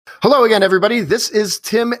Hello again, everybody. This is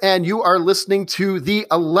Tim, and you are listening to the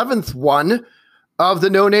 11th one of the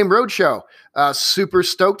No Name Roadshow. Super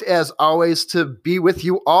stoked, as always, to be with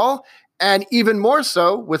you all, and even more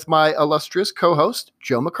so with my illustrious co-host,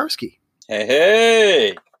 Joe McCarskey.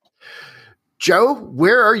 Hey. Joe,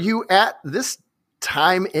 where are you at this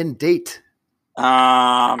time and date?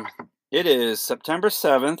 It is September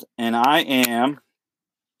 7th, and I am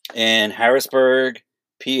in Harrisburg,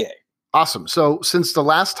 PA. Awesome. So since the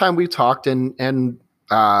last time we talked and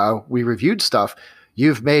we reviewed stuff,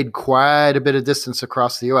 you've made quite a bit of distance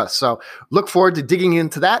across the U.S. So look forward to digging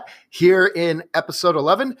into that here in episode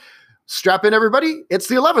 11. Strap in, everybody. It's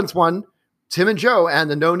the 11th one. Tim and Joe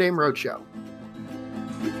and the No Name Roadshow.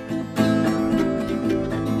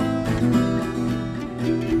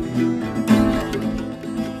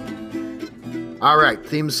 All right,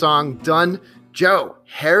 theme song done. Joe,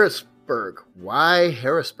 Harrisburg. Why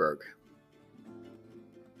Harrisburg?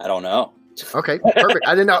 I don't know. Okay, perfect.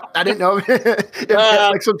 I didn't know if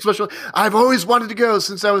like some special. I've always wanted to go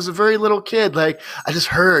since I was a very little kid. Like I just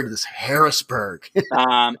heard this Harrisburg.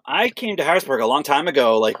 I came to Harrisburg a long time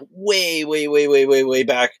ago, like way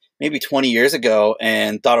back, maybe 20 years ago,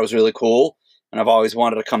 and thought it was really cool. And I've always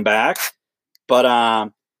wanted to come back,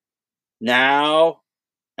 but now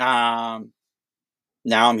I'm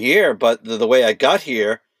here. But the way I got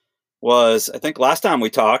here was, I think last time we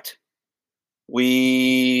talked,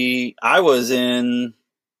 I was in,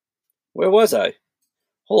 where was I?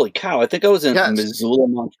 Holy cow! I think I was in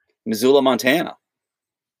Missoula, Montana.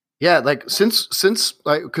 Yeah, like since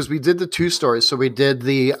like because we did the two stories, so we did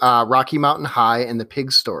the Rocky Mountain High and the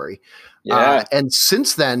pig story. Yeah, and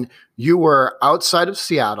since then you were outside of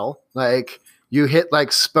Seattle, like you hit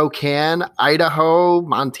like Spokane, Idaho,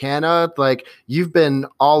 Montana, like you've been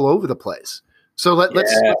all over the place. So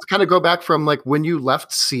let's kind of go back from like when you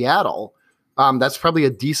left Seattle. That's probably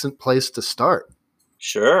a decent place to start.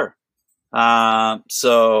 Sure.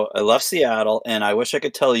 So I left Seattle, and I wish I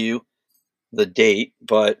could tell you the date,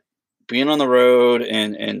 but being on the road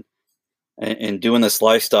and doing this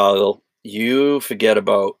lifestyle, you forget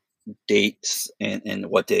about dates and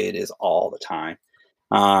what day it is all the time.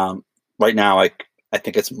 Right now, I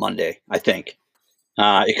think it's Monday. I think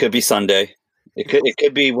it could be Sunday. It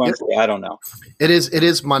could be Wednesday. I don't know. It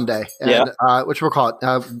is Monday. And, which we'll call it.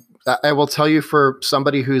 I will tell you, for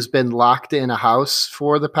somebody who's been locked in a house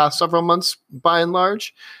for the past several months, by and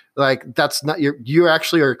large, like that's not you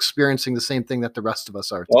actually are experiencing the same thing that the rest of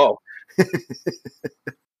us are. Oh,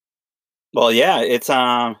 well, yeah,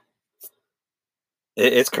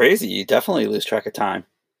 it's crazy. You definitely lose track of time.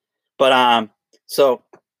 But so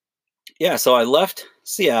I left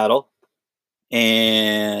Seattle,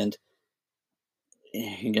 and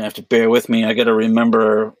you're gonna have to bear with me. I got to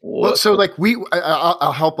remember. Well, so like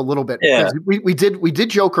I'll help a little bit. Yeah, we did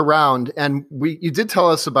joke around, and you did tell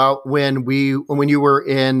us about when you were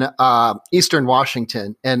in Eastern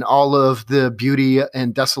Washington and all of the beauty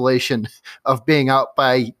and desolation of being out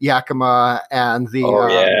by Yakima and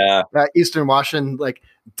the Eastern Washington, like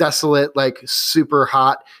desolate, like super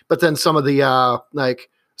hot, but then some of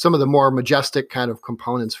the more majestic kind of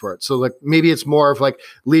components for it. So like maybe it's more of like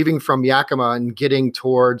leaving from Yakima and getting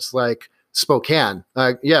towards like Spokane.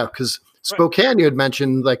 Because Spokane you had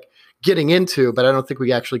mentioned like getting into, but I don't think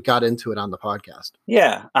we actually got into it on the podcast.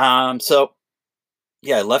 Yeah. I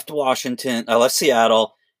left Washington. I left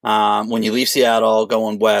Seattle. When you leave Seattle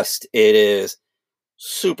going west, it is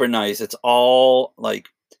super nice. It's all like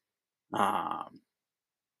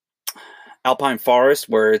alpine forest,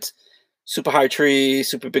 where it's super high trees,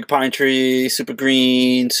 super big pine trees, super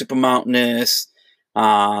green, super mountainous.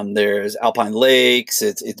 There's alpine lakes.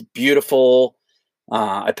 It's beautiful.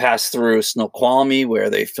 I passed through Snoqualmie, where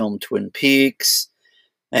they filmed Twin Peaks.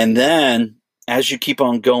 And then as you keep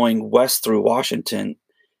on going west through Washington,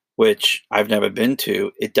 which I've never been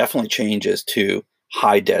to, it definitely changes to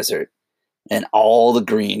high desert, and all the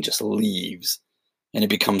green just leaves and it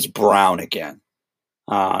becomes brown again.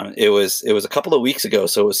 It was a couple of weeks ago,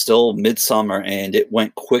 so it was still midsummer, and it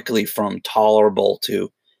went quickly from tolerable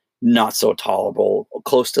to not so tolerable,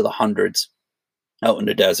 close to the hundreds out in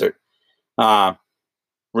the desert.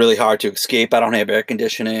 Really hard to escape. I don't have air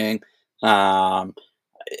conditioning. So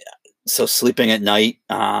sleeping at night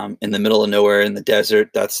in the middle of nowhere in the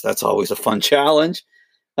desert, that's always a fun challenge.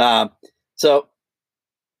 I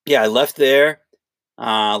left there,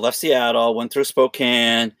 left Seattle, went through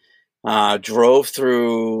Spokane, drove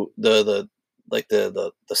through the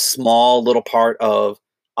small little part of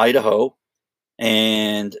Idaho,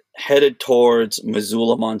 and headed towards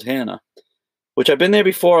Missoula, Montana, which I've been there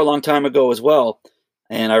before a long time ago as well.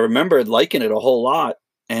 And I remembered liking it a whole lot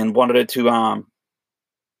and wanted to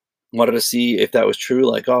wanted to see if that was true.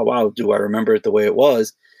 Like, oh wow, do I remember it the way it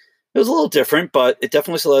was? It was a little different, but it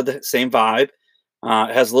definitely still had the same vibe.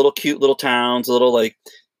 It has little cute little towns, little like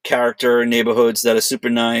character neighborhoods that are super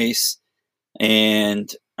nice,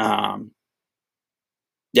 and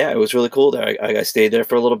yeah, it was really cool there. I stayed there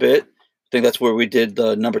for a little bit. I think that's where we did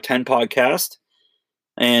the number 10 podcast.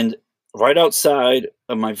 And right outside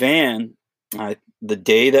of my van, the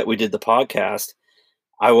day that we did the podcast,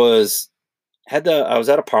 I was I was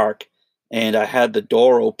at a park and I had the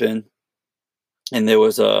door open, and there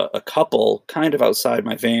was a couple kind of outside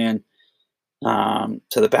my van, to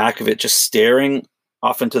the back of it, just staring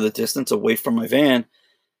off into the distance away from my van.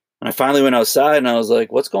 And I finally went outside and I was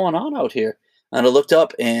like, what's going on out here? And I looked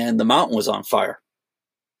up and the mountain was on fire.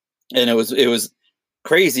 And it was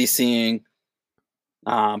crazy seeing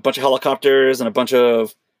a bunch of helicopters and a bunch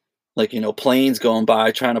of like, planes going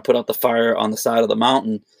by trying to put out the fire on the side of the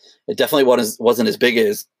mountain. It definitely wasn't as big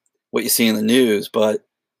as what you see in the news, but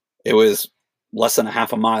it was less than a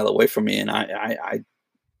half a mile away from me. And I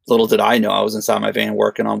little did I know I was inside my van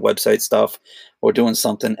working on website stuff or doing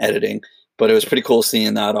something editing, but it was pretty cool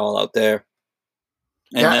seeing that all out there.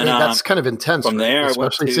 And yeah, then, that's kind of intense. from there,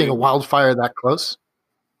 especially seeing a wildfire that close.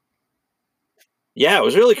 Yeah, it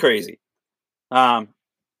was really crazy. And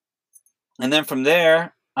then from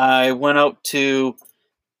there, I went out to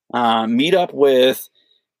meet up with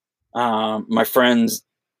my friends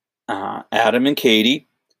Adam and Katie,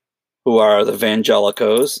 who are the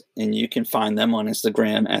Vangelicos, and you can find them on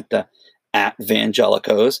Instagram at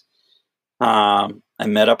Vangelicos. I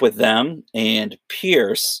met up with them and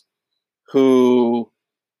Pierce, who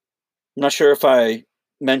I'm not sure if I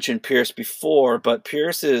mentioned Pierce before, but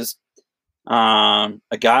Pierce is a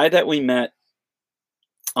guy that we met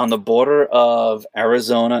on the border of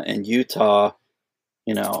Arizona and Utah,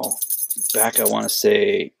 back, I want to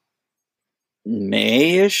say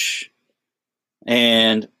May-ish.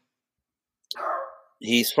 And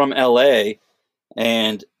he's from LA,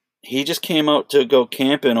 and he just came out to go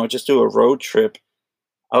camping or just do a road trip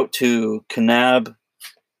out to Kanab,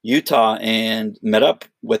 Utah, and met up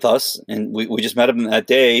with us. And we just met him that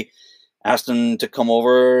day, asked him to come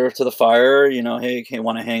over to the fire, hey,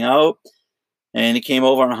 want to hang out? And he came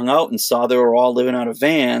over and hung out and saw they were all living out of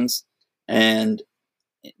vans. And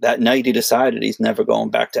that night he decided he's never going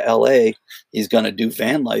back to LA. He's going to do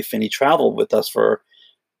van life. And he traveled with us for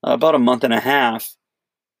about a month and a half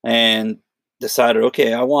and decided,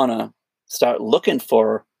 okay, I want to start looking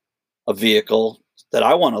for a vehicle that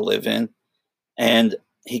I want to live in. And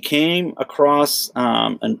he came across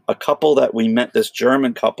a couple that we met, this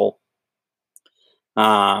German couple.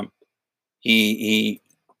 He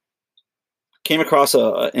came across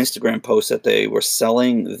a Instagram post that they were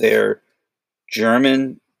selling their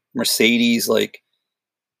German Mercedes, like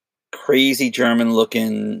crazy German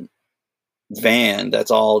looking van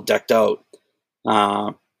that's all decked out.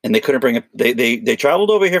 And they couldn't bring it. They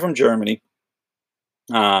traveled over here from Germany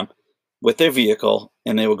with their vehicle,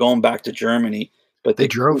 and they were going back to Germany. But they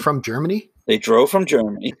drove from Germany? They drove from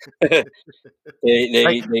Germany.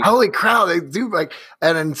 Holy cow! They do like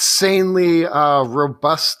an insanely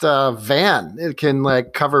robust van. It can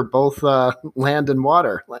like cover both land and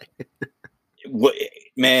water.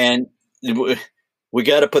 Man, we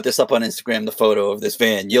got to put this up on Instagram. The photo of this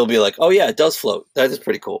van, you'll be like, "Oh yeah, it does float." That is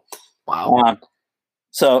pretty cool. Wow.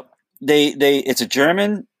 So it's a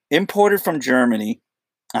German, imported from Germany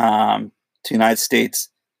to the United States.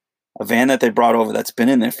 A van that they brought over that's been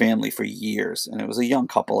in their family for years, and it was a young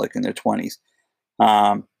couple, like in their 20s.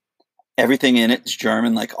 Everything in it is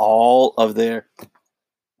German, like all of their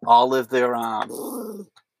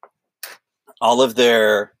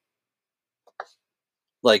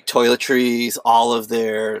like toiletries, all of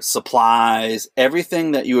their supplies,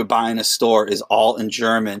 everything that you would buy in a store is all in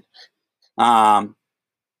German.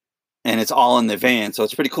 And it's all in the van, so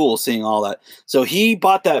it's pretty cool seeing all that. So he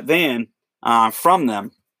bought that van from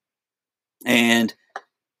them, and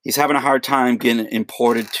he's having a hard time getting it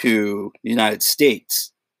imported to the United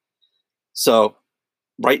States. So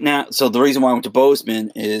right now, the reason why I went to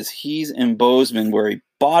Bozeman is he's in Bozeman, where he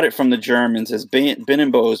bought it from the Germans, has been in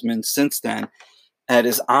Bozeman since then at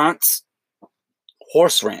his aunt's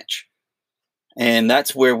horse ranch. And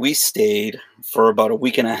that's where we stayed for about a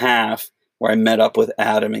week and a half, where I met up with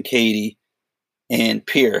Adam and Katie and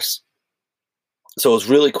Pierce. So it was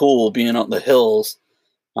really cool being out in the hills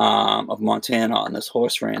of Montana on this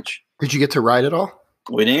horse ranch. Did you get to ride it all?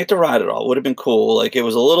 We didn't get to ride it all. It would have been cool. Like, it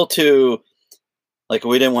was a little too, like,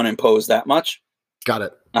 we didn't want to impose that much. Got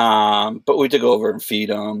it. But we did go over and feed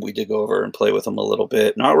them. We did go over and play with them a little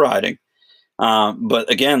bit. Not riding. But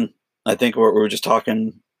again, I think we were just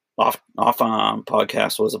talking off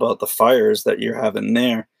podcast was about the fires that you're having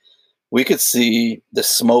there. We could see the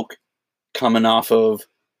smoke coming off of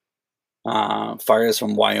fires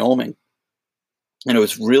from Wyoming, and it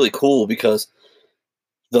was really cool because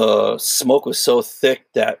the smoke was so thick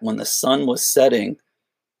that when the sun was setting,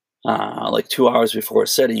 like 2 hours before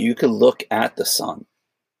setting, you could look at the sun,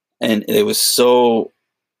 and it was so.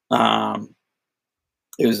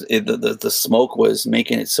 The smoke was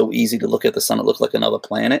making it so easy to look at the sun. It looked like another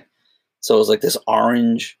planet. So it was like this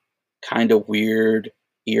orange, kind of weird,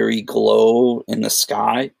 eerie glow in the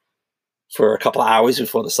sky for a couple of hours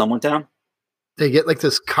before the sun went down. They get like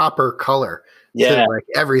this copper color Yeah, to like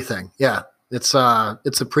everything. Yeah, it's a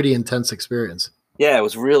pretty intense experience. yeah, it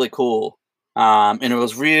was really cool, and it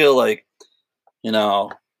was real like you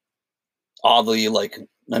know all the like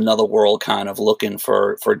another world kind of looking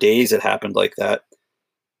for days. It happened like that.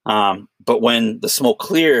 But when the smoke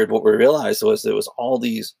cleared, what we realized was there was all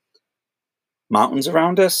these mountains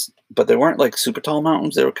around us, but they weren't like super tall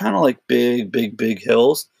mountains. They were kind of like big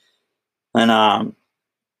hills. And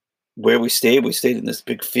where we stayed in this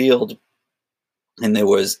big field, and there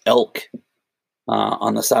was elk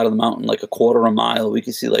on the side of the mountain, like a quarter of a mile. We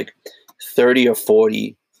could see like 30 or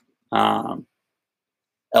 40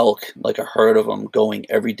 elk, like a herd of them going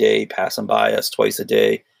every day, passing by us twice a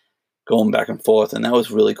day, going back and forth. And that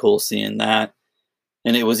was really cool seeing that.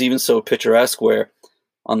 And it was even so picturesque where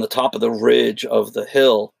on the top of the ridge of the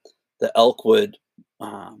hill, the elk would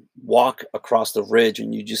walk across the ridge,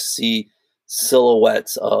 and you just see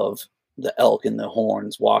silhouettes of the elk and the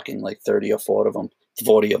horns walking like 30 or 40 of them,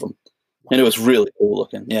 40 of them. And it was really cool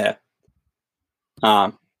looking. Yeah.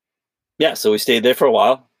 Yeah. So we stayed there for a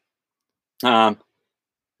while. And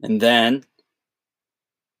then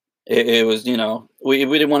it was, we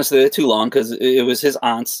didn't want to stay there too long because it was his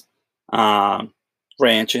aunt's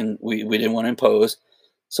ranch, and we didn't want to impose.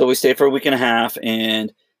 So we stayed for a week and a half.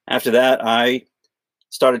 And after that, I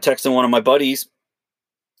started texting one of my buddies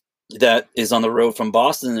that is on the road from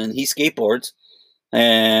Boston, and he skateboards.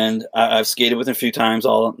 And I've skated with him a few times,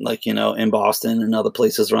 all like, in Boston and other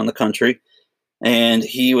places around the country. And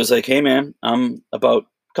he was like, "Hey man, I'm about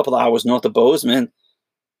a couple of hours north of Bozeman.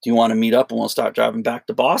 Do you want to meet up and we'll start driving back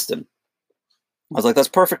to Boston?" I was like, "That's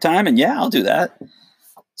perfect time." And yeah, I'll do that.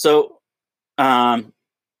 So, what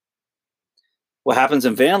happens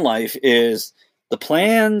in van life is the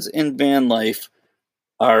plans in van life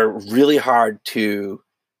are really hard to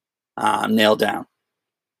nail down.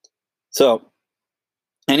 So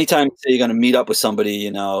anytime say you're going to meet up with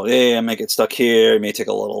somebody, hey, I might get stuck here. It may take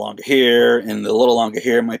a little longer here. And the little longer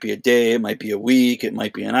here might be a day. It might be a week. It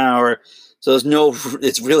might be an hour. So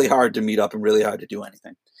it's really hard to meet up and really hard to do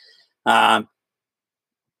anything. And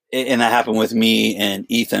that happened with me and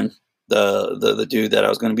Ethan, the dude that I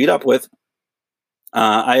was going to meet up with.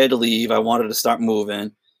 I had to leave. I wanted to start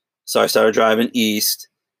moving. So I started driving east,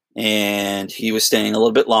 and he was staying a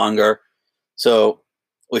little bit longer. So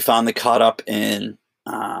we finally caught up in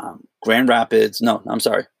Rapid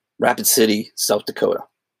City, South Dakota,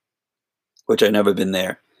 which I've never been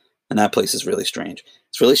there. And that place is really strange.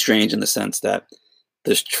 It's really strange in the sense that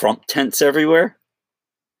there's Trump tents everywhere.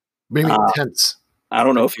 What do you mean tents? I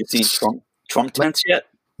don't know if you've seen Trump tents yet.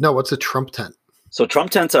 No, what's a Trump tent? So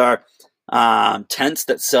Trump tents are tents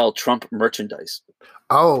that sell Trump merchandise.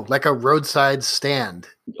 Oh, like a roadside stand.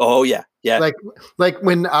 Oh yeah, yeah. Like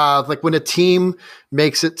when a team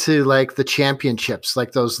makes it to like the championships,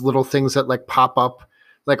 like those little things that like pop up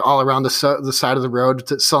like all around the side of the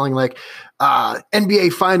road, selling like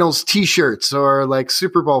NBA Finals T-shirts or like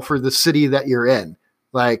Super Bowl for the city that you're in,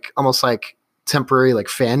 like almost like temporary like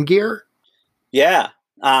fan gear. Yeah,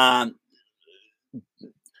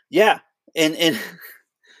 yeah, and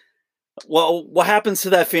well, what happens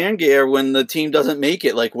to that fan gear when the team doesn't make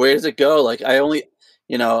it? Like, where does it go? Like, I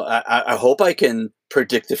hope I can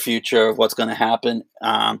predict the future of what's going to happen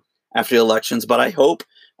after the elections, but I hope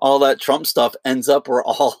all that Trump stuff ends up where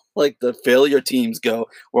all like the failure teams go,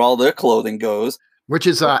 where all their clothing goes. Which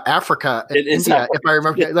is Africa and India, Africa. If I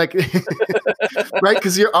remember, like, right?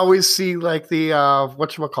 Because you always see like the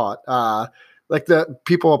whatchamacallit, like the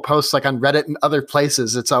people will post like on Reddit and other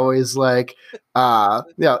places. It's always like,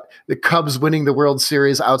 the Cubs winning the World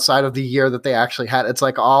Series outside of the year that they actually had. It's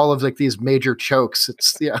like all of like these major chokes.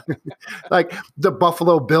 It's like the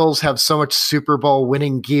Buffalo Bills have so much Super Bowl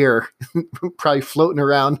winning gear probably floating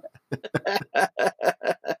around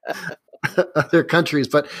other countries.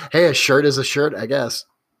 But hey, a shirt is a shirt, I guess.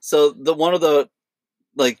 So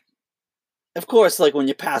of course, like when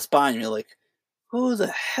you pass by and you're like, who the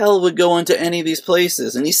hell would go into any of these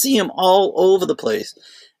places? And you see them all over the place.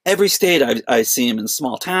 Every state I see them in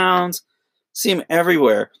small towns. see them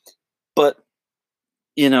everywhere. But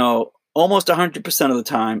almost 100% of the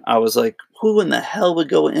time, I was like, "Who in the hell would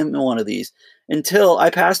go in one of these?" Until I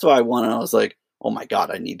passed by one, and I was like, "Oh my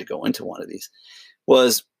god, I need to go into one of these."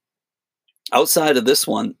 Was outside of this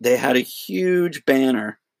one, they had a huge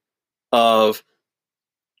banner of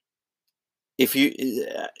if you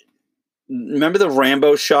remember the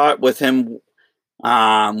Rambo shot with him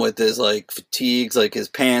with his like fatigues, like his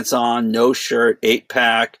pants on, no shirt,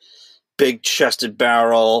 8-pack, big chested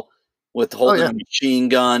barrel with holding a machine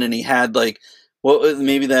gun, and he had like what was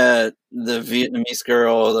maybe the Vietnamese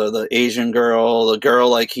girl, the Asian girl, the girl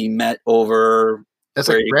like he met over. That's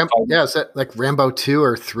like is that like Rambo 2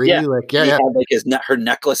 or 3? Yeah, like he had like her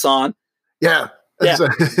necklace on. Yeah, yeah.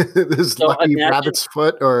 This lucky rabbit's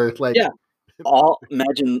foot, or like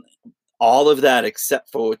imagine all of that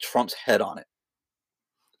except for Trump's head on it.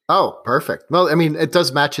 Oh, perfect. Well, I mean, it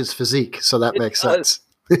does match his physique, so that makes sense.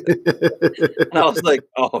 And I was like,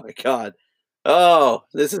 oh my god, oh,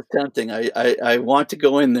 this is tempting. I want to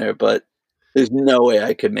go in there, but there's no way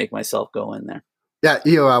I could make myself go in there. Yeah,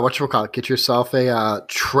 you what you call it? Get yourself a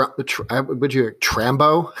would you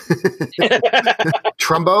Trambo?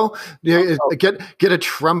 Trumbo? Yeah, get a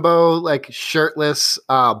Trumbo like shirtless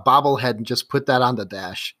bobblehead and just put that on the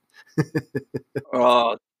dash.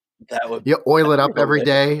 Oh, that would you oil it up every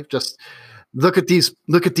day. Just look at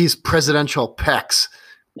these presidential pecs.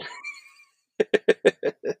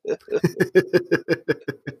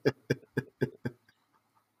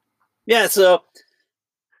 Yeah, so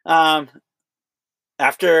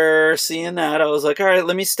after seeing that, I was like, all right,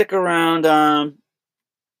 let me stick around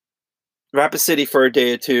Rapid City for a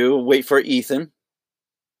day or two, wait for Ethan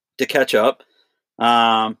to catch up.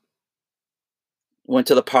 Went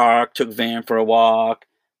to the park, took Van for a walk.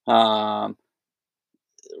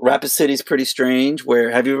 Rapid City's pretty strange.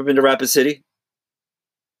 Have you ever been to Rapid City?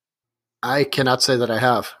 I cannot say that I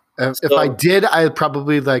have. If I did, I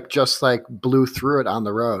probably just blew through it on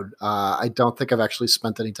the road. I don't think I've actually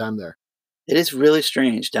spent any time there. It is really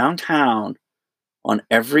strange. Downtown, on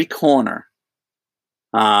every corner,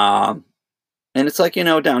 and it's like,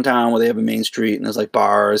 downtown where they have a main street and there's like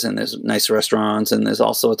bars and there's nice restaurants and there's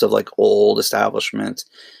all sorts of like old establishments.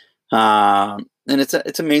 And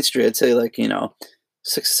it's a main street. I'd say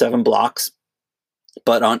 6, 7 blocks,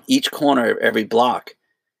 but on each corner of every block,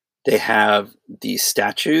 they have these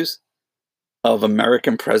statues of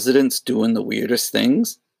American presidents doing the weirdest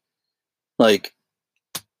things. Like,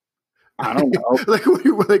 I don't know.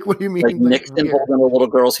 what do you mean? Like Nixon holding a little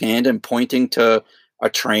girl's hand and pointing to a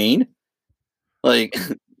train. Like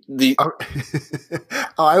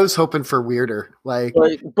I was hoping for weirder, but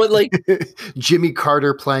Jimmy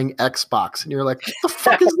Carter playing Xbox, and you're like, what the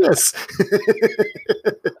fuck is this?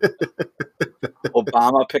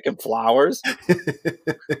 Obama picking flowers,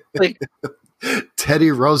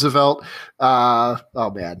 Teddy Roosevelt.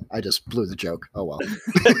 Oh man, I just blew the joke. Oh well.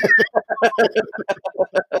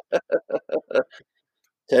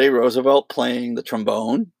 Teddy Roosevelt playing the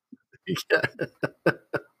trombone. Yeah.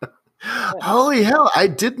 Holy hell, I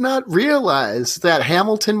did not realize that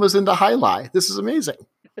Hamilton was into High-Lie. This is amazing.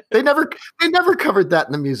 They never covered that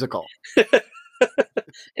in the musical.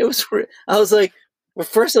 It was. I was like, at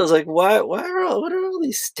first I was like, what are all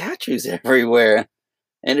these statues everywhere?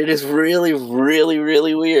 And it is really, really,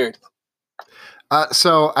 really weird.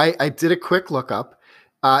 So I did a quick lookup.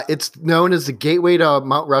 It's known as the gateway to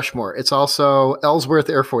Mount Rushmore. It's also Ellsworth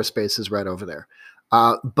Air Force Base is right over there.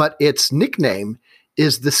 But its nickname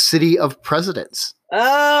is the City of Presidents.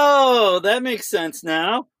 Oh, that makes sense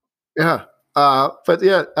now. Yeah.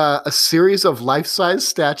 A series of life-size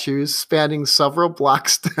statues spanning several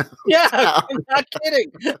blocks down. Yeah, I'm not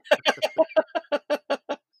kidding.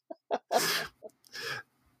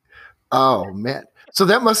 Oh man. So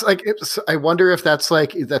that must I wonder if that's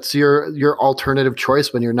your alternative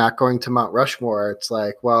choice when you're not going to Mount Rushmore. It's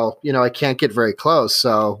like, well, I can't get very close,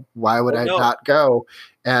 so why would I not go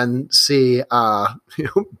and see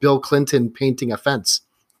Bill Clinton painting a fence?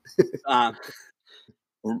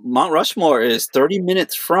 Mount Rushmore is 30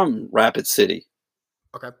 minutes from Rapid City.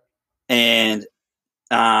 Okay. And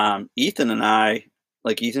Ethan and I,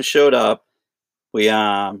 Ethan showed up. We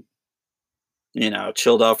chilled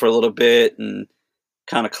out for a little bit and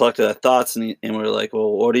kind of collected our thoughts, and we were like,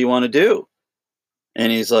 well, what do you want to do?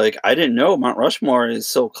 And he's like, I didn't know Mount Rushmore is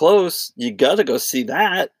so close. You got to go see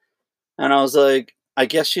that. And I was like, I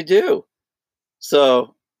guess you do.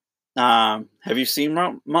 So, have you seen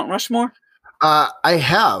Mount Rushmore? I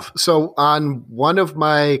have. So on one of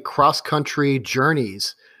my cross-country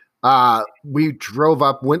journeys, we drove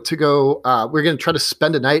up, went to go, we're going to try to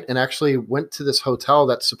spend a night, and actually went to this hotel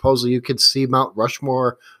that supposedly you could see Mount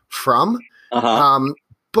Rushmore from. Uh-huh.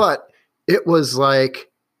 But it was like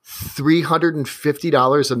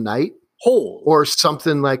 $350 a night Holy. or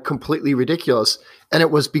something like completely ridiculous. And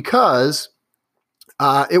it was because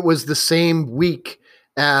it was the same week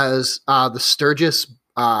as the Sturgis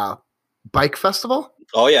Bike Festival.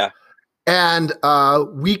 Oh, yeah. And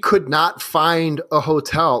we could not find a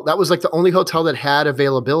hotel. That was like the only hotel that had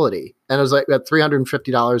availability. And it was like at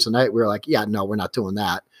 $350 a night. We were like, yeah, no, we're not doing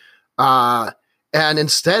that. And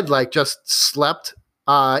instead, like, just slept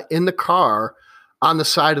in the car on the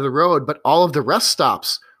side of the road. But all of the rest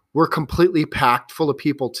stops were completely packed full of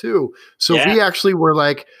people too. So Yeah. we actually were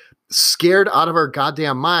like scared out of our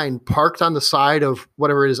goddamn mind, parked on the side of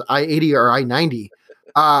whatever it is, I-80 or I-90.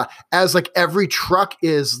 As like every truck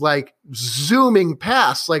is like zooming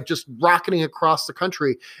past, like just rocketing across the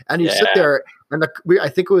country, and you sit there, and I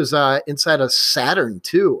think it was inside a Saturn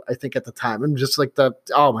too. I think at the time, and just like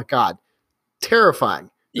oh my god, terrifying.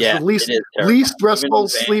 It's the least restful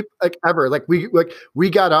sleep like ever. Like we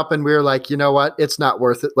got up and we were like, you know what, it's not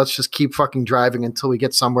worth it. Let's just keep fucking driving until we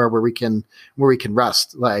get somewhere where we can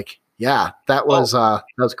rest. Like, yeah, that was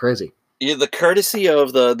crazy. Yeah, the courtesy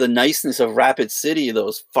of the niceness of Rapid City,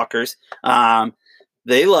 those fuckers.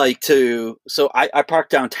 They like to. So I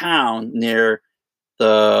parked downtown near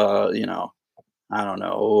the I don't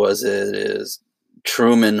know, what was it? Is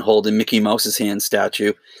Truman holding Mickey Mouse's hand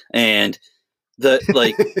statue, and the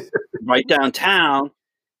like right downtown.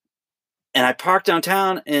 And I parked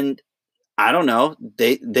downtown, and I don't know.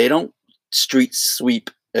 They don't street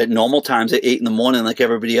sweep at normal times at 8 in the morning like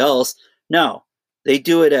everybody else. No, they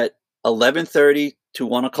do it at 11:30 to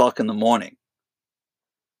 1 o'clock in the morning.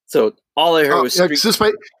 So all I heard was street.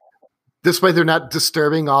 This way they're not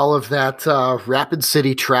disturbing all of that Rapid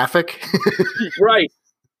City traffic. Right.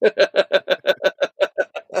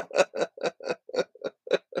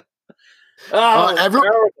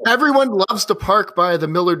 Everyone loves to park by the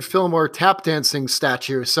Millard Fillmore tap dancing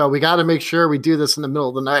statue, so we got to make sure we do this in the middle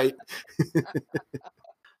of the night.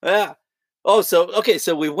 Yeah. Oh, so okay.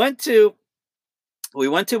 So we went to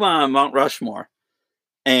Mount Rushmore,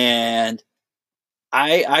 and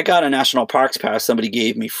I got a national parks pass. Somebody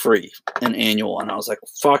gave me free, an annual, and I was like,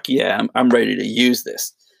 "Fuck yeah, I'm ready to use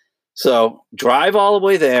this." So drive all the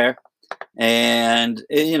way there, and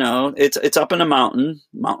it's up in a mountain,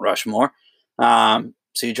 Mount Rushmore. So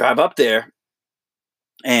you drive up there,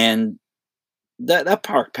 and that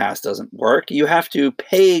park pass doesn't work. You have to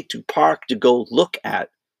pay to park to go look at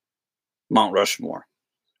Mount Rushmore.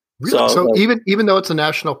 Really? So even though it's a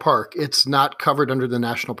national park, it's not covered under the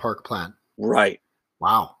national park plan. Right.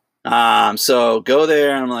 Wow. So go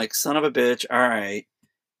there, and I'm like, son of a bitch. All right.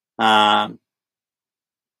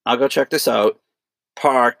 I'll go check this out.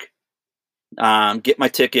 Park. Get my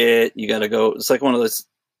ticket. You got to go. It's like one of those.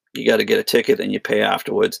 You got to get a ticket and you pay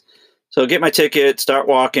afterwards. So get my ticket, start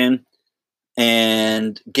walking,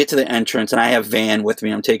 and get to the entrance. And I have Van with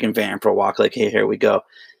me. I'm taking Van for a walk. Like, hey, here we go.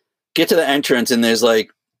 Get to the entrance, and there's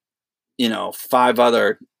like, 5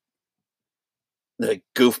 other like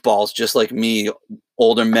goofballs just like me,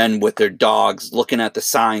 older men with their dogs, looking at the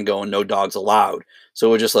sign, going, "No dogs allowed." So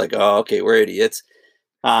we're just like, "Oh, okay, we're idiots."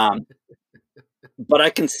 But I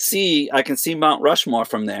can see Mount Rushmore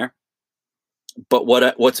from there. But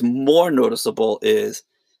what's more noticeable is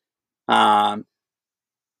the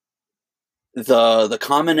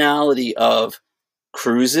commonality of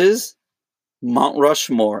cruises, Mount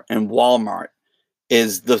Rushmore, and Walmart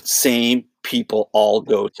is the same people all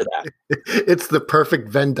go to that. It's the perfect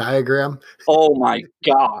Venn diagram. Oh my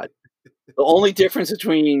God. The only difference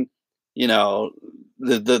between, the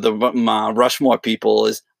Rushmore people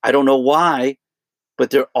is, I don't know why,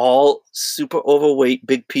 but they're all super overweight,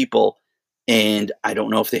 big people. And I don't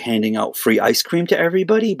know if they're handing out free ice cream to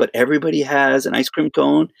everybody, but everybody has an ice cream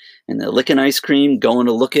cone, and they're licking ice cream, going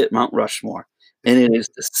to look at Mount Rushmore. And it is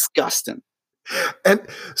disgusting. And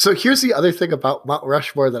so here's the other thing about Mount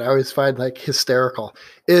Rushmore that I always find like hysterical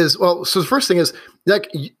is, so the first thing is like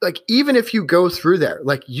even if you go through there,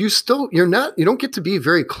 like you don't get to be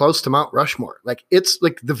very close to Mount Rushmore. Like it's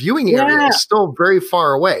like the viewing area is still very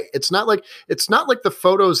far away. It's not like the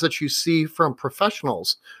photos that you see from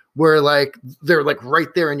professionals where like they're like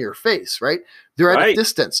right there in your face, right? They're at a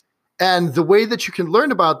distance. And the way that you can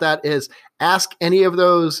learn about that is ask any of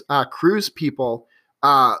those cruise people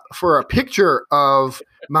for a picture of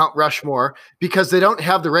Mount Rushmore, because they don't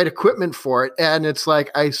have the right equipment for it. And it's like,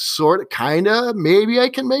 I maybe I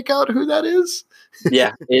can make out who that is.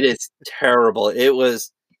 Yeah, it is terrible. It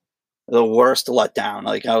was the worst letdown.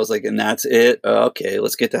 Like I was like, and that's it. Okay,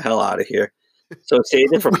 let's get the hell out of here. So it stayed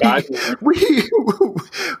there for 5 we years.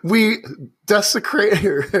 we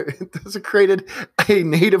desecrated a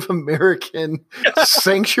Native American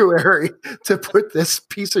sanctuary to put this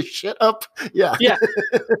piece of shit up. Yeah, Yeah.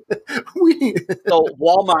 we. So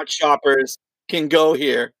Walmart shoppers can go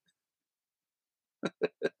here.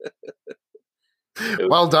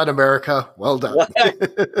 Well done, America. Well done.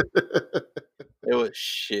 It was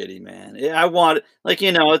shitty, man. Yeah, I want like,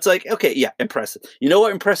 it's like, okay, yeah, impressive. You know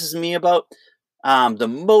what impresses me about the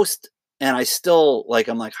most, and I still like,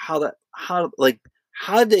 I'm like, how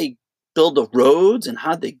they build the roads and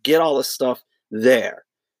how they get all this stuff there?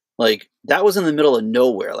 Like that was in the middle of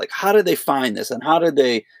nowhere. Like, how did they find this and how did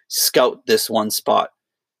they scout this one spot?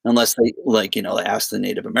 Unless they like, they ask the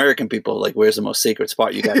Native American people, like, where's the most sacred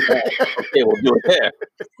spot you guys have? Okay, we'll do it there.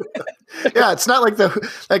 Yeah, it's not like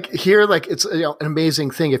here, like it's an amazing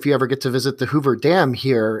thing if you ever get to visit the Hoover Dam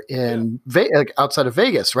here in like outside of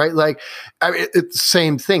Vegas, right? Like, I mean, it's the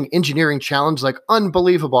same thing, engineering challenge, like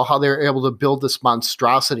unbelievable how they're able to build this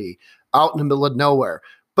monstrosity out in the middle of nowhere.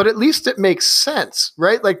 But at least it makes sense,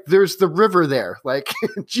 right? Like there's the river there, like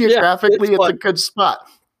geographically, it's a good spot.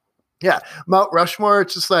 Yeah, Mount Rushmore,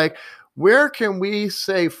 it's just like, where can we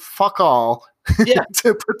say fuck all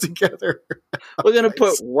to put together? We're going to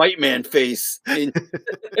put white man face in.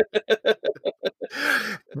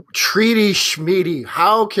 Treaty Schmeedy,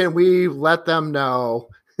 how can we let them know?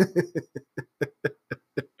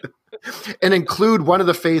 And include one of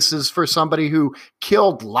the faces for somebody who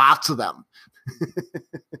killed lots of them.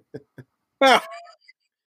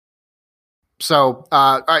 So,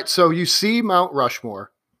 all right. So you see Mount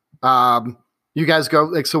Rushmore. You guys go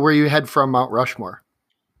like, so where you head from Mount Rushmore?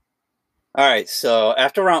 All right. So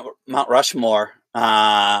after Mount Rushmore,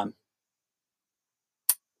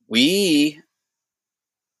 we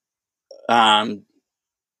were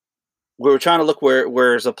trying to look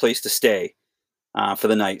where's a place to stay for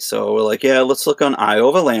the night. So we're like, yeah, let's look on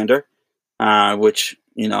iOverlander, which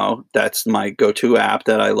that's my go-to app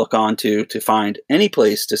that I look on to find any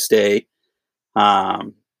place to stay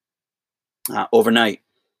overnight,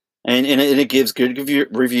 and it gives good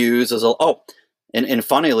reviews as well. Oh, and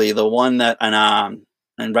funnily, the one that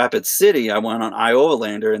in Rapid City, I went on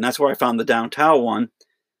iOverlander, and that's where I found the downtown one,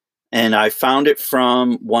 and I found it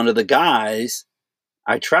from one of the guys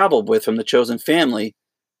I traveled with from the Chosen Family.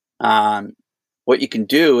 What you can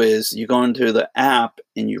do is you go into the app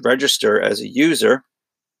and you register as a user,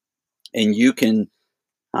 and you can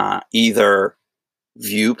either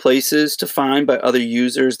view places to find by other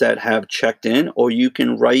users that have checked in, or you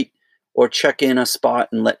can write or check in a spot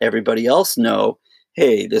and let everybody else know,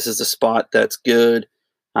 hey, this is a spot that's good.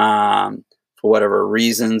 For whatever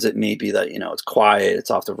reasons, it may be that, it's quiet,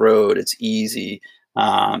 it's off the road, it's easy.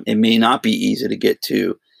 It may not be easy to get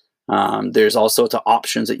to. There's all sorts of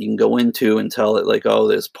options that you can go into and tell it like, oh,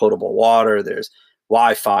 there's potable water, there's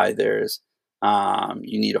Wi-Fi, there's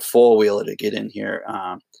you need a 4-wheeler to get in here.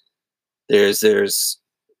 There's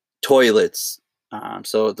toilets.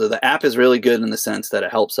 So the app is really good in the sense that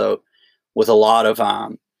it helps out with a lot of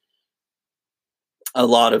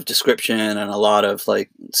description and a lot of like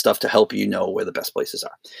stuff to help you know where the best places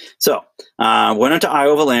are. So went into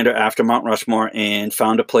iOverlander after Mount Rushmore and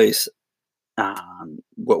found a place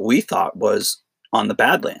what we thought was on the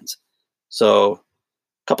Badlands. So a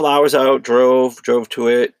couple hours out, drove to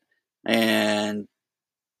it, and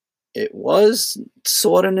it was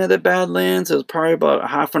sort of near the Badlands. It was probably about a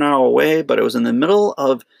half an hour away, but it was in the middle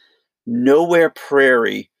of nowhere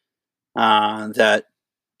prairie, that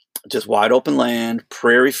just wide open land,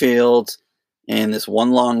 prairie fields, and this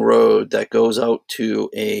one long road that goes out to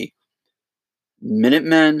a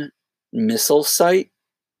Minutemen missile site.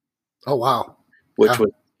 Oh, wow. Which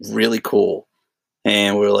was really cool.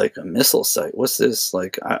 And we were like, a missile site? What's this?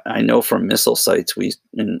 Like, I know from missile sites, we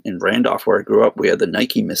in Randolph, where I grew up, we had the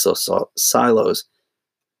Nike missile silos.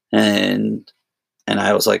 And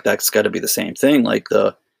I was like, that's got to be the same thing. Like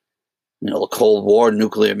the Cold War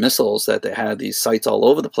nuclear missiles, that they had these sites all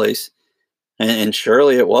over the place. And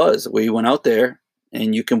surely it was. We went out there,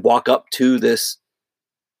 and you can walk up to this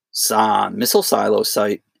missile silo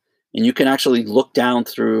site, and you can actually look down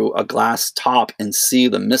through a glass top and see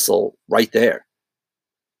the missile right there.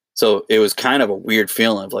 So it was kind of a weird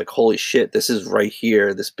feeling of like, holy shit, this is right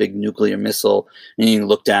here, this big nuclear missile. And you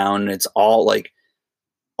look down, and it's all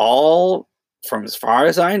from as far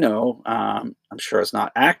as I know, I'm sure it's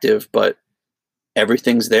not active, but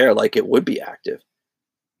everything's there like it would be active.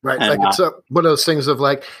 Right. And Like it's one of those things of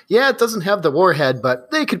like, yeah, it doesn't have the warhead, but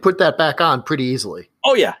they could put that back on pretty easily.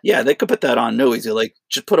 oh yeah, they could put that on no easy. Like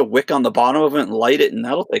just put a wick on the bottom of it and light it, and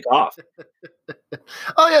that'll take off.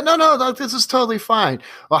 Oh yeah, no, this is totally fine.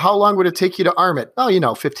 Well, how long would it take you to arm it?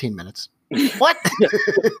 Oh, 15 minutes. What?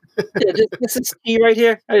 Yeah, this is key right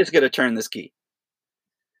here. I just got to turn this key.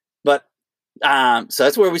 But so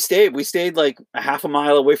that's where we stayed. We stayed like a half a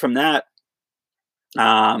mile away from that,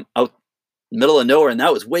 out middle of nowhere, and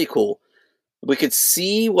that was way cool. We could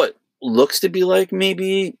see what looks to be like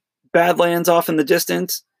maybe Badlands off in the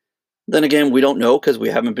distance. Then again, we don't know because we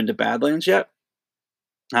haven't been to Badlands yet.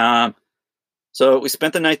 So we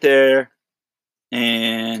spent the night there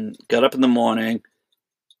and got up in the morning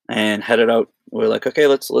and headed out. We are like, okay,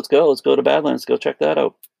 let's go. Let's go to Badlands. Go check that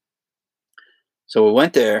out. So we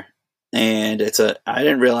went there, and I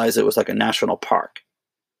didn't realize it was like a national park.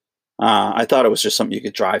 I thought it was just something you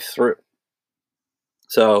could drive through.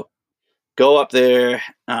 So go up there,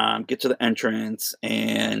 get to the entrance,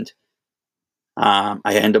 and I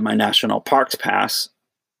ended my national parks pass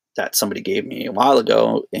that somebody gave me a while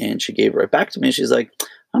ago, and she gave it right back to me. She's like,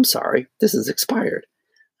 I'm sorry, this is expired.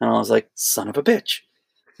 And I was like, son of a bitch.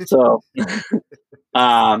 So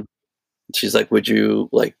she's like, would you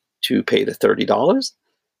like to pay the $30?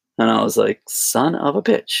 And I was like, son of a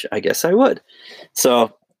bitch, I guess I would.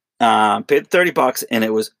 So paid $30, and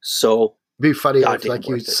it was so be funny if like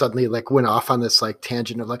you suddenly like went off on this like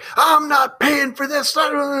tangent of like, I'm not paying for this.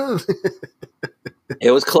 It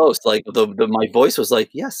was close. Like my voice was like,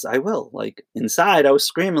 yes, I will. Like inside I was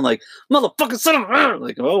screaming like, motherfucking son of a,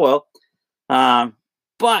 like, oh well.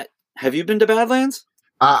 But have you been to Badlands?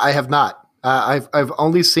 I have not. I've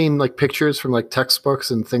only seen like pictures from like textbooks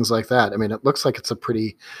and things like that. I mean, it looks like it's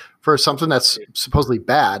for something that's supposedly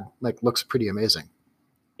bad, like looks pretty amazing.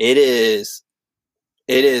 It is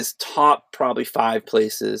top probably 5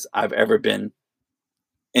 places I've ever been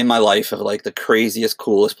in my life of like the craziest,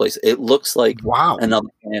 coolest place. It looks like another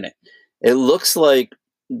planet. It looks like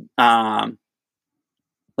the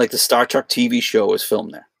Star Trek TV show was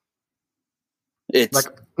filmed there. It's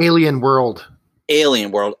like Alien World,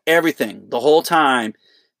 everything the whole time.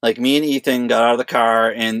 Like me and Ethan got out of the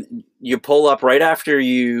car, and you pull up right after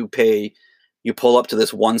you pay. You pull up to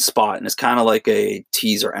this one spot, and it's kind of like a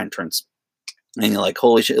teaser entrance. And you're like,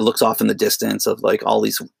 holy shit! It looks off in the distance of like all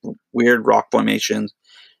these weird rock formations,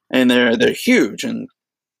 and they're huge, and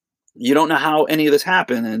you don't know how any of this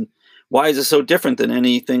happened, and why is it so different than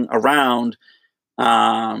anything around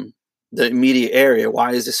the immediate area?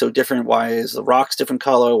 Why is it so different? Why is the rocks different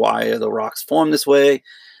color? Why are the rocks formed this way?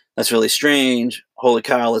 That's really strange. Holy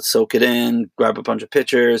cow! Let's soak it in. Grab a bunch of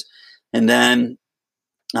pictures, and then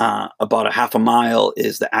about a half a mile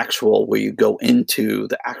is the actual where you go into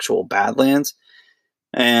the actual Badlands.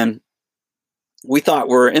 And we thought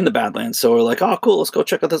we were in the Badlands, so we're like, oh cool, let's go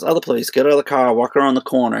check out this other place. Get out of the car, walk around the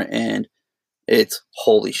corner, and it's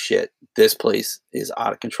holy shit, this place is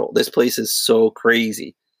out of control. This place is so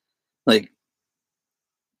crazy. Like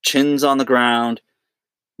chins on the ground,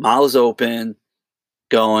 mouths open,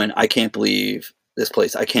 going, I can't believe this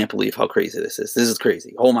place. I can't believe how crazy this is. This is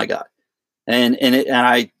crazy. Oh my god. And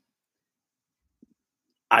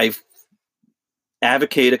I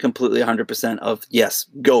advocate completely 100% of yes,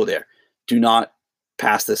 go there. Do not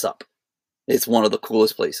pass this up. It's one of the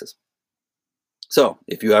coolest places. So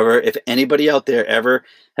if anybody out there ever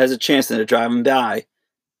has a chance to drive and by,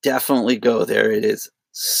 definitely go there. It is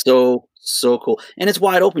so cool, and it's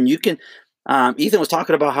wide open. You can. Ethan was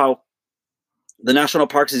talking about how the national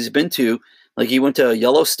parks he's been to, like he went to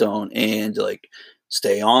Yellowstone and like,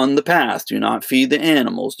 stay on the path. Do not feed the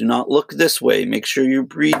animals. Do not look this way. Make sure you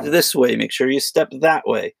breathe this way. Make sure you step that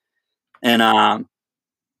way. And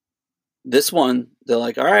this one, they're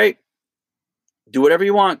like, all right, do whatever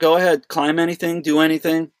you want. Go ahead. Climb anything. Do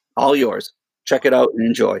anything. All yours. Check it out and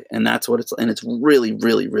enjoy. And that's what it's, and it's really,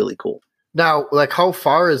 really, really cool. Now, like how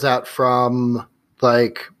far is that from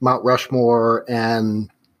like Mount Rushmore and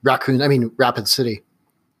Rapid City?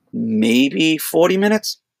 Maybe 40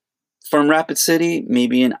 minutes. From Rapid City,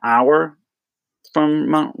 maybe an hour from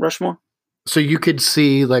Mount Rushmore. So you could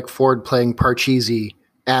see like Ford playing Parcheesi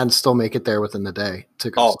and still make it there within the day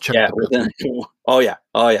to go check out the Oh yeah.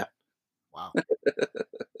 Wow.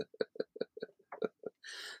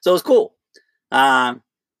 So it was cool.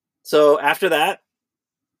 So after that,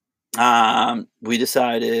 we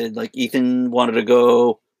decided like Ethan wanted to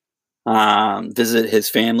go visit his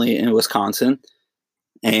family in Wisconsin,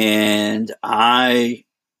 and I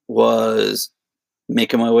was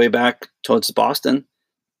making my way back towards Boston,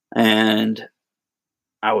 and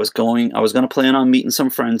I was going to plan on meeting some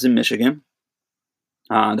friends in Michigan.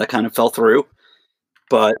 That kind of fell through,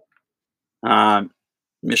 but um,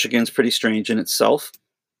 Michigan's pretty strange in itself,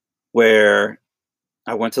 where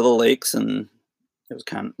I went to the lakes and it was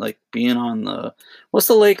kind of like being on the what's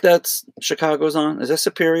the lake that's Chicago's on? Is that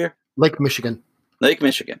Superior? Lake Michigan. Lake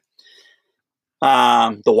Michigan.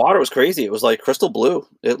 The water was crazy. It was like crystal blue.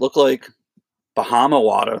 It looked like Bahama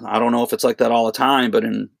water. I don't know if it's like that all the time, but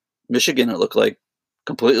in Michigan, it looked like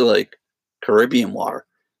completely like Caribbean water.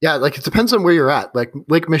 Yeah, like it depends on where you're at. Like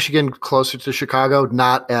Lake Michigan, closer to Chicago,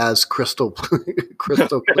 not as crystal clear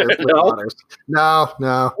blue No? waters. No,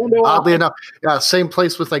 no. Oh, no. Oddly enough, yeah, same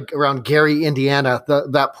place with like around Gary, Indiana.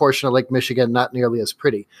 That portion of Lake Michigan, not nearly as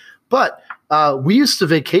pretty. But we used to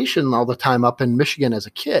vacation all the time up in Michigan as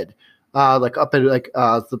a kid, like up at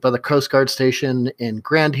by the Coast Guard station in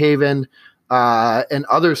Grand Haven. And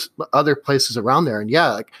other places around there. And yeah,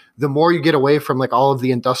 like the more you get away from like all of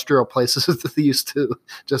the industrial places that they used to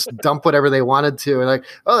just dump whatever they wanted to, and like,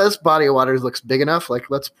 oh, this body of water looks big enough, like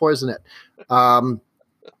let's poison it.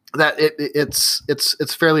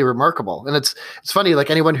 It's fairly remarkable. And it's funny, like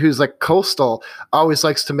anyone who's like coastal always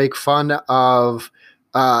likes to make fun of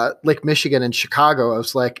Lake Michigan and Chicago. I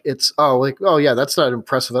was like, oh yeah, that's not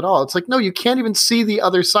impressive at all. It's like, no, you can't even see the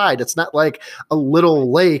other side. It's not like a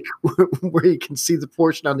little lake where you can see the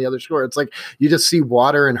portion on the other shore. It's like you just see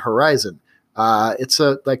water and horizon. Like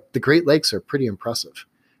the Great Lakes are pretty impressive.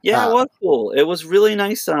 Yeah, it was cool. It was really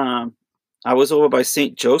nice. I was over by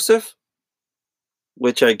St. Joseph,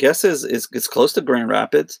 which I guess is close to Grand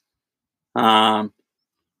Rapids. But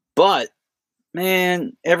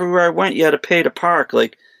man, everywhere I went, you had to pay to park.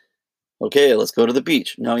 Like, okay, let's go to the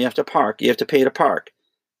beach. No, you have to park. You have to pay to park.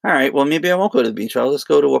 All right, well, maybe I won't go to the beach. I'll just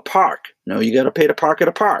go to a park. No, you got to pay to park at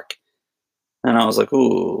a park. And I was like,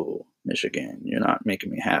 ooh, Michigan, you're not making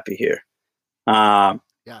me happy here. Yeah.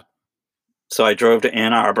 So I drove to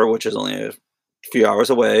Ann Arbor, which is only a few hours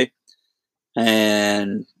away.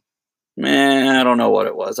 And man, I don't know what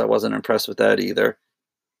it was. I wasn't impressed with that either.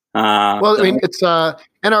 Well, I mean, it's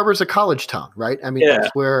Ann Arbor's a college town, right? I mean, Yeah.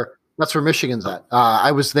 that's where Michigan's at.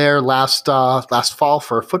 I was there last fall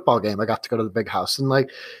for a football game. I got to go to the big house, and like,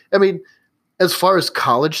 I mean, as far as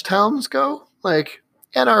college towns go, like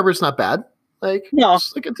Ann Arbor's not bad. Like, No.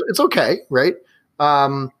 it's okay, right?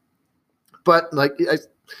 But like,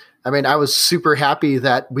 I mean, I was super happy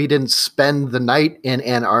that we didn't spend the night in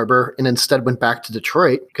Ann Arbor and instead went back to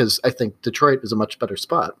Detroit, because I think Detroit is a much better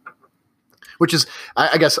spot. Which is,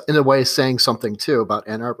 I guess, in a way, saying something too about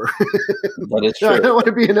Ann Arbor. That is true. I don't want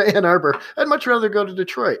to be in Ann Arbor. I'd much rather go to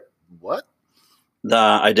Detroit. What?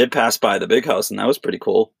 I did pass by the big house, and that was pretty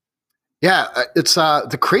cool. Yeah, it's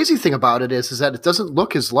the crazy thing about it is that it doesn't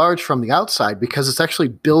look as large from the outside because it's actually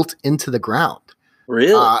built into the ground.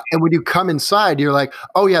 Really? And when you come inside, you're like,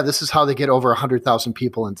 oh yeah, this is how they get over 100,000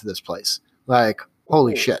 people into this place. Like,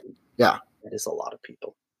 holy shit. Yeah. That is a lot of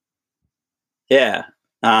people. Yeah.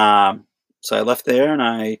 So I left there and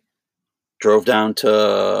I drove down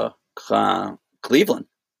to Cleveland.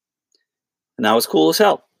 And that was cool as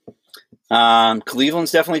hell.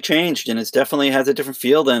 Cleveland's definitely changed, and it's definitely has a different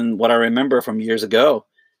feel than what I remember from years ago.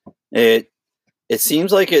 It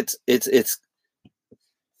seems like it's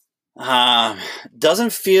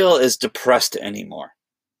doesn't feel as depressed anymore.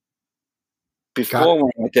 Before when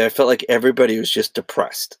I went there, I felt like everybody was just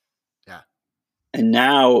depressed. Yeah. And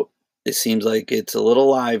now it seems like it's a little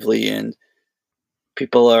lively, and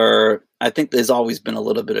people are, I think there's always been a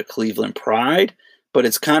little bit of Cleveland pride, but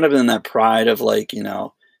it's kind of in that pride of like, you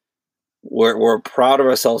know, we're proud of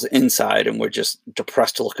ourselves inside and we're just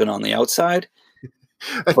depressed looking on the outside.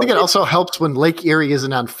 I think it also helps when Lake Erie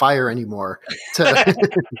isn't on fire anymore. But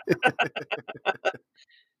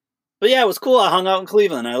yeah, it was cool. I hung out in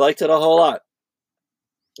Cleveland. I liked it a whole lot.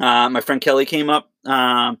 My friend Kelly came up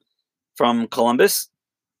from Columbus,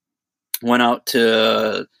 went out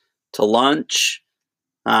to lunch,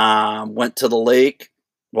 went to the lake,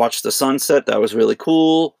 watched the sunset. That was really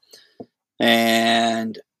cool.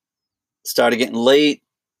 And started getting late.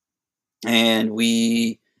 And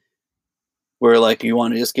we were like, you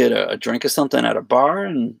want to just get a drink or something at a bar?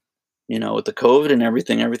 And, you know, with the COVID and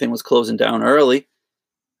everything was closing down early.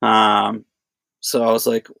 So I was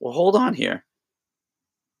like, well, hold on here.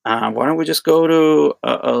 Why don't we just go to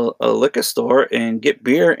a liquor store and get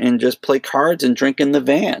beer and just play cards and drink in the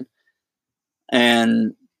van?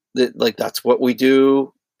 And that's what we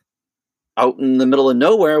do out in the middle of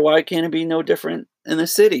nowhere. Why can't it be no different in the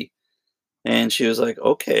city? And she was like,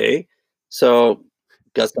 okay. So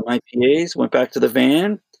got some IPAs, went back to the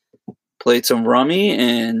van, played some rummy,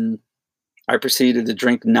 and I proceeded to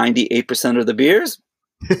drink 98% of the beers.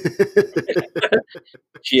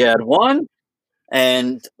 She had one.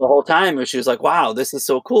 And the whole time she was like, wow, this is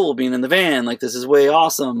so cool being in the van. Like, this is way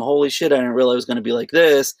awesome. Holy shit, I didn't realize it was going to be like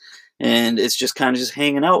this. And it's just kind of just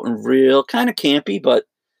hanging out and real kind of campy, but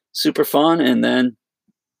super fun. And then,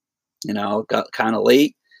 got kind of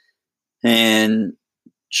late and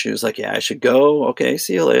she was like, yeah, I should go. Okay,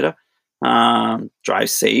 see you later. Drive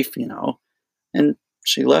safe, And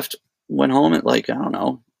she left, went home at like, I don't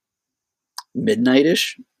know,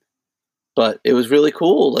 midnight-ish. But it was really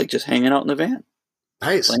cool, like just hanging out in the van.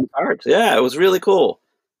 Nice. Playing cards. Yeah, it was really cool.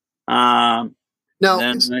 Now,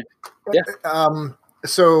 yeah.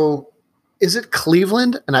 So is it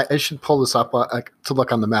Cleveland? And I should pull this up to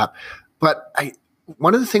look on the map. But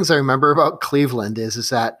one of the things I remember about Cleveland is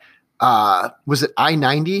that was it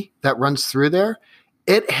I-90 that runs through there?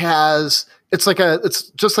 It's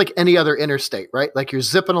just like any other interstate, right? Like you're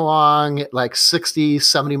zipping along at like 60,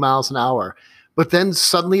 70 miles an hour. But then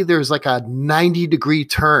suddenly there's like a 90-degree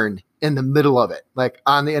turn in the middle of it, like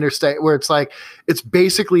on the interstate, where it's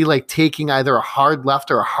basically like taking either a hard left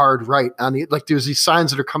or a hard right like there's these signs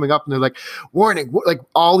that are coming up and they're like warning, like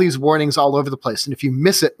all these warnings all over the place. And if you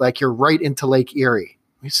miss it, like you're right into Lake Erie.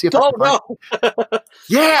 Let me see if I can find.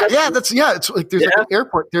 Yeah. It's like there's like an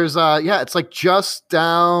airport. There's it's like just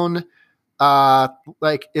down,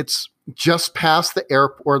 like it's just past the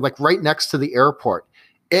airport, or like right next to the airport.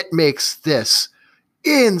 It makes this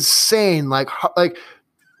insane. Like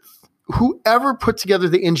whoever put together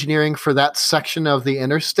the engineering for that section of the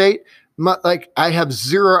interstate, like I have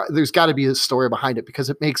zero. There's got to be a story behind it, because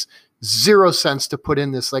it makes zero sense to put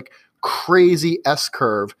in this like crazy S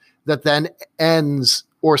curve that then ends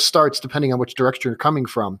or starts, depending on which direction you're coming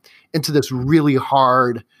from, into this really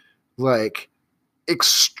hard, like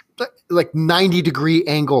 90-degree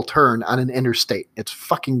angle turn on an interstate. It's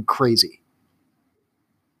fucking crazy.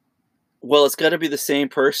 Well, it's got to be the same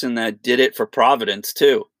person that did it for Providence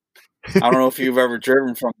too. I don't know if you've ever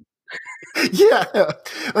driven from. Yeah,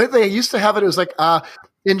 they used to have it. It was like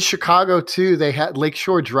in Chicago too. They had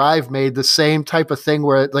Lakeshore Drive made the same type of thing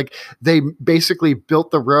where like they basically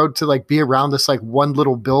built the road to like be around this like one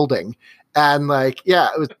little building, and like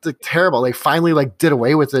it was like, terrible. They finally like did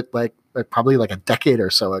away with it like probably like a decade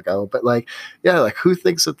or so ago. But like like who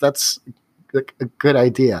thinks that that's like a good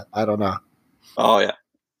idea? I don't know. Oh yeah.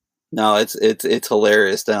 No, it's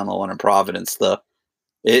hilarious down the one in Providence.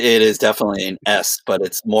 It is definitely an S, but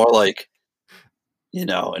it's more like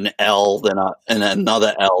an L and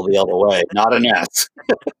another L the other way, not an S.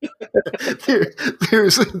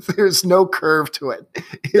 There's no curve to it.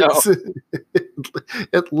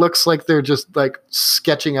 It looks like they're just like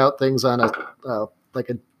sketching out things on like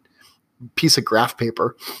a piece of graph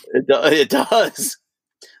paper. It does.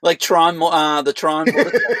 Like Tron, the Tron.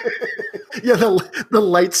 Yeah, the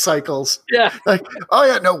light cycles. Yeah. Like, oh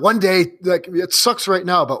yeah, no, one day, like it sucks right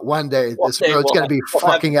now, but one day this road's going to be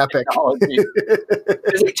fucking epic.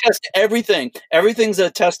 They test everything. Everything's a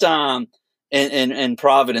test in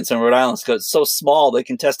Providence and Rhode Island. Because it's so small, they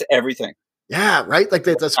can test everything. Yeah, right. Like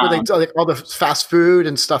that's where they do like all the fast food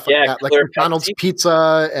and stuff like that, like McDonald's Pepsi.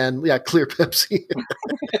 Pizza and Clear Pepsi.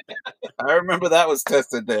 I remember that was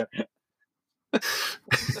tested there.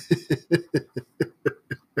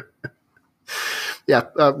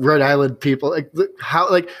 Rhode Island people, like how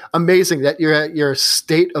like amazing that you're at your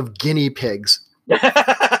state of guinea pigs.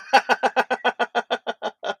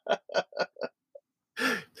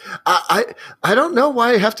 I don't know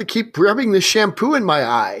why I have to keep rubbing the shampoo in my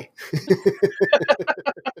eye.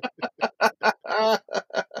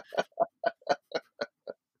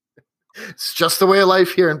 It's just the way of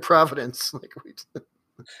life here in Providence. Like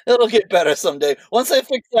it'll get better someday. Once I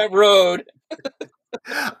fix that road.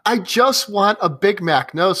 I just want a Big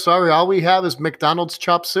Mac. No, sorry. All we have is McDonald's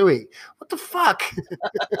chop suey. What the fuck?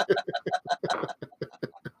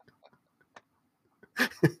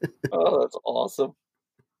 Oh, that's awesome.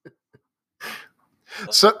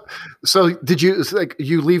 So did you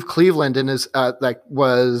you leave Cleveland and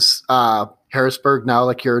was Harrisburg now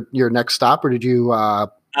like your next stop, or did you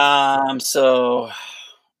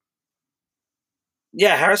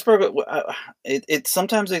Harrisburg, it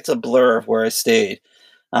sometimes it's a blur of where I stayed.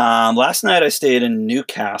 Last night I stayed in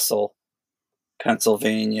Newcastle,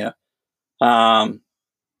 Pennsylvania. And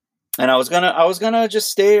I was gonna just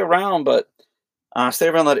stay around, but stay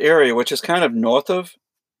around that area, which is kind of north of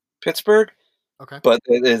Pittsburgh. Okay. But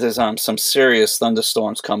there's some serious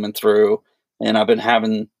thunderstorms coming through, and I've been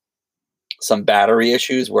having some battery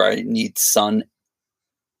issues where I need sun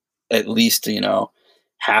at least,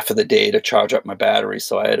 half of the day to charge up my battery.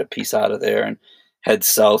 So I had to piece out of there and head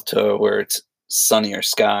south to where it's sunnier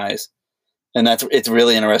skies. And it's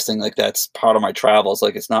really interesting. Like that's part of my travels.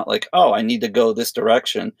 Like it's not like, oh, I need to go this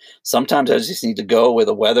direction. Sometimes I just need to go where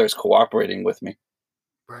the weather is cooperating with me,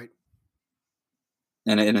 Right.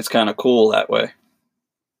 and it's kind of cool that way.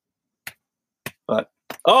 But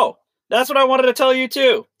oh, that's what I wanted to tell you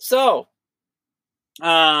too. So,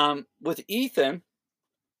 with Ethan,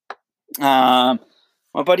 my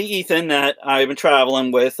buddy Ethan that I've been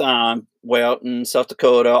traveling with, way out in South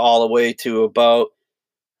Dakota, all the way to about,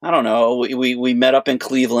 I don't know. We met up in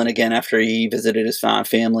Cleveland again after he visited his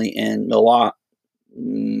family in Milwaukee,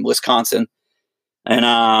 Wisconsin, and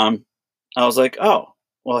I was like, oh,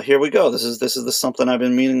 well, here we go. This is something I've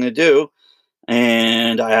been meaning to do,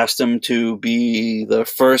 and I asked him to be the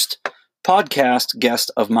first podcast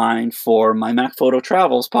guest of mine for my Mac Photo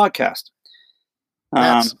Travels podcast.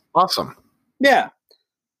 That's awesome. Yeah,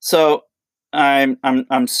 so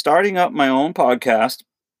I'm starting up my own podcast.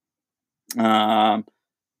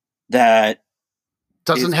 That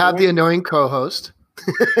doesn't have the annoying co-host.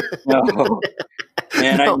 No,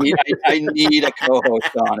 man, no. I need a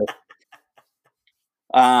co-host on it.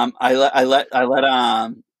 I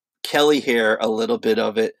let Kelly hear a little bit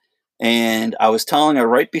of it, and I was telling her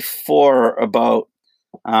right before about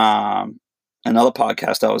another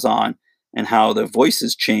podcast I was on and how their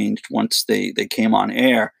voices changed once they came on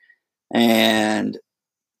air, and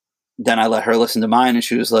then I let her listen to mine, and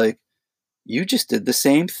she was like, "You just did the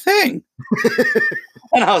same thing."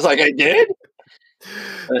 And I was like, "I did?"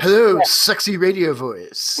 Hello, yeah. Sexy radio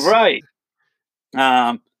voice. Right.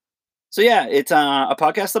 So yeah, it's a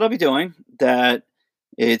podcast that I'll be doing that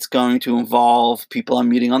it's going to involve people I'm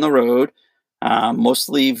meeting on the road.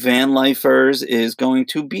 Mostly van lifers is going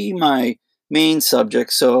to be my main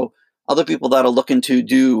subject. So other people that are looking to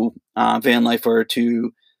do van lifer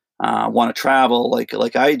to want to travel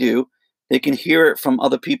like I do, they can hear it from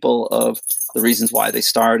other people of the reasons why they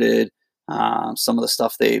started, some of the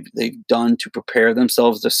stuff they've done to prepare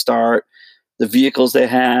themselves to start, the vehicles they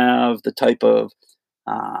have, the type of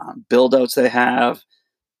build outs they have,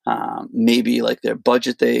 maybe like their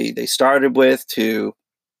budget they started with to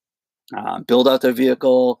build out their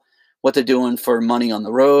vehicle, what they're doing for money on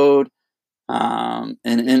the road, and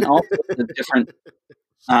all the different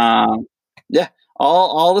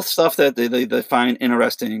all the stuff that they find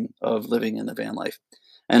interesting of living in the van life.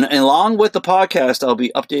 And along with the podcast, I'll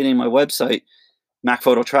be updating my website,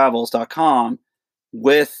 macphototravels.com,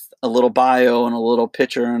 with a little bio and a little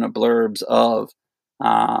picture and a blurbs of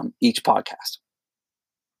each podcast.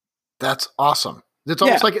 That's awesome. It's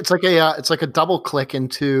almost like it's like a double click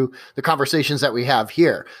into the conversations that we have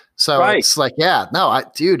here. So right. It's like,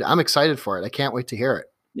 dude, I'm excited for it. I can't wait to hear it.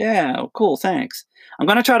 Yeah, cool. Thanks. I'm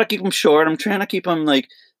gonna try to keep them short. I'm trying to keep them like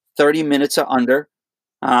 30 minutes or under.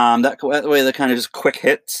 That way they're kind of just quick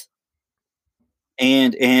hits.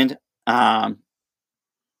 And I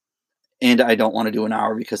don't want to do an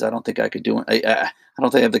hour because I don't think I could do it. I don't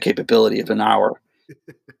think I have the capability of an hour.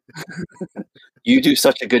 You do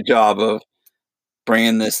such a good job of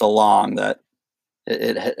bringing this along that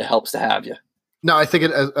it helps to have you. No, I think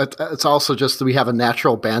it's also just that we have a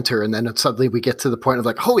natural banter, and then suddenly we get to the point of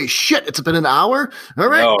like, holy shit, it's been an hour? All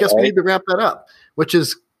right, guess we need to wrap that up, which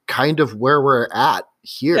is kind of where we're at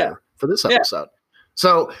here for this episode.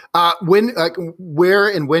 So where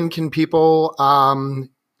and when can people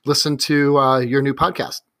listen to your new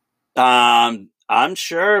podcast? I'm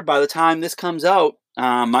sure by the time this comes out,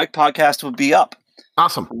 my podcast will be up.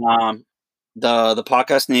 Awesome. The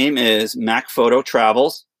podcast name is Mac Photo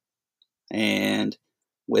Travels, and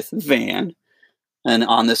with Van. And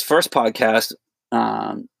on this first podcast,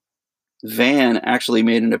 Van actually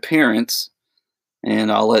made an appearance,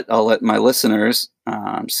 and I'll let my listeners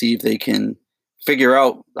see if they can figure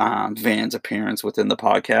out Van's appearance within the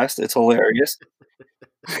podcast. It's hilarious.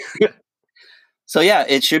 So yeah,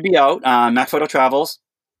 it should be out. Mac Photo Travels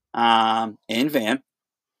and Van.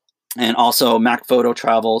 And also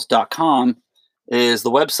macphototravels.com is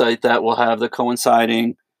the website that will have the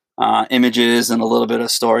coinciding images and a little bit of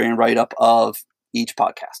story and write-up of each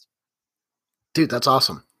podcast. Dude, that's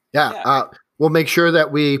awesome. Yeah. We'll make sure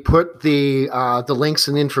that we put the links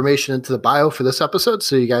and the information into the bio for this episode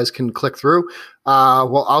so you guys can click through.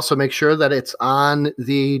 We'll also make sure that it's on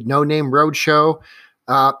the No Name Roadshow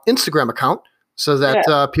Instagram account so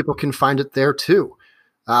that people can find it there too.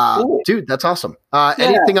 Dude, that's awesome.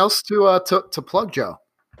 Anything else to plug, Joe?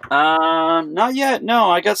 Not yet. No,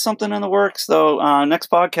 I got something in the works though. Next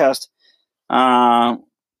podcast,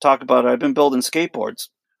 talk about it. I've been building skateboards.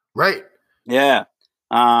 Right. Yeah.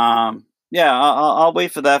 I'll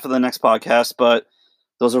wait for that for the next podcast, but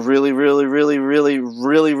those are really, really, really, really,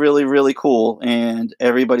 really, really, really cool. And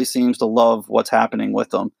everybody seems to love what's happening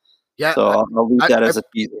with them. Yeah, So I'll leave that as a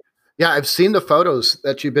teaser. Yeah, I've seen the photos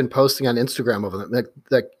that you've been posting on Instagram of them.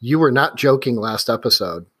 Like you were not joking last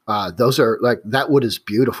episode. Those are like that wood is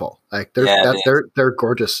beautiful. Like they're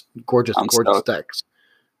gorgeous, gorgeous, gorgeous sticks.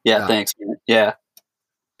 Yeah, thanks, man. Yeah.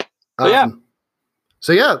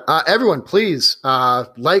 So yeah, everyone, please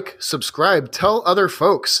like, subscribe, tell other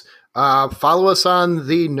folks. Follow us on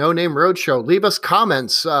the No Name Roadshow. Leave us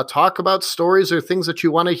comments. Talk about stories or things that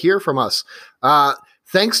you want to hear from us.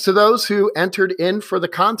 Thanks to those who entered in for the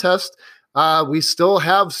contest. We still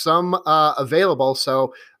have some available.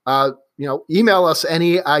 So, email us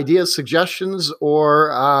any ideas, suggestions,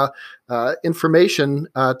 or information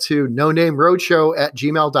to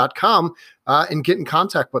nonameroadshow@gmail.com and get in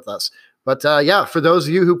contact with us. But for those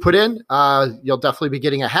of you who put in, you'll definitely be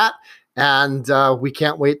getting a hat. And we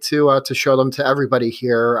can't wait to show them to everybody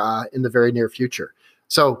here in the very near future.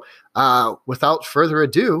 So without further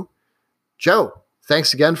ado, Joe,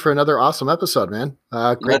 thanks again for another awesome episode, man.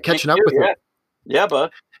 Great catching up with you. Yeah,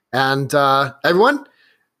 bud. And everyone,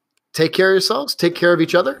 take care of yourselves, take care of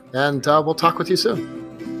each other, and we'll talk with you soon.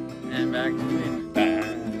 And back to me.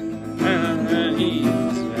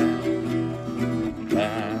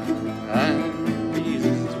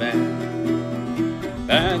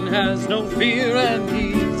 Man has no fear and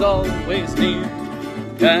he's always near.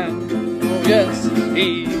 And oh yes,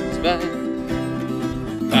 he's bad.